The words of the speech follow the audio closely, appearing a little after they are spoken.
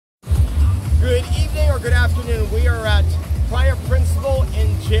Good evening or good afternoon. We are at Prior Principal in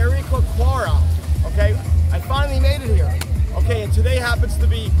Jericoacoara. Okay, I finally made it here. Okay, and today happens to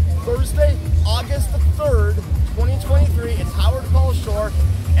be Thursday, August the 3rd, 2023. It's Howard Falls Shore,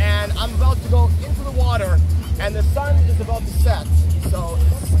 and I'm about to go into the water, and the sun is about to set. So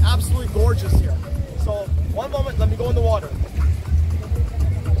it's absolutely gorgeous here. So one moment, let me go in the water.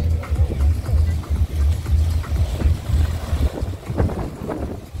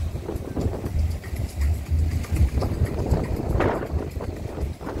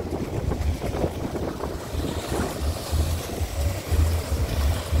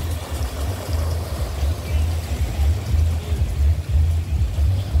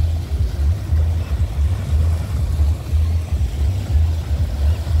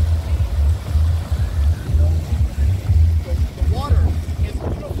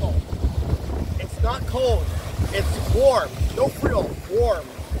 Cold, it's warm, no frio, warm,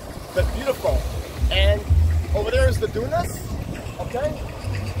 but beautiful. And over there is the dunas, okay?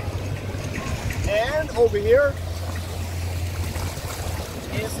 And over here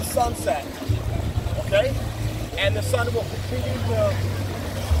is the sunset, okay? And the sun will continue to,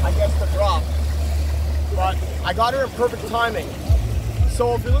 I guess, to drop. But I got here in perfect timing.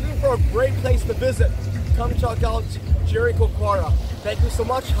 So if you're looking for a great place to visit, come check out Jericoacoara. Thank you so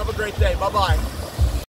much. Have a great day. Bye-bye.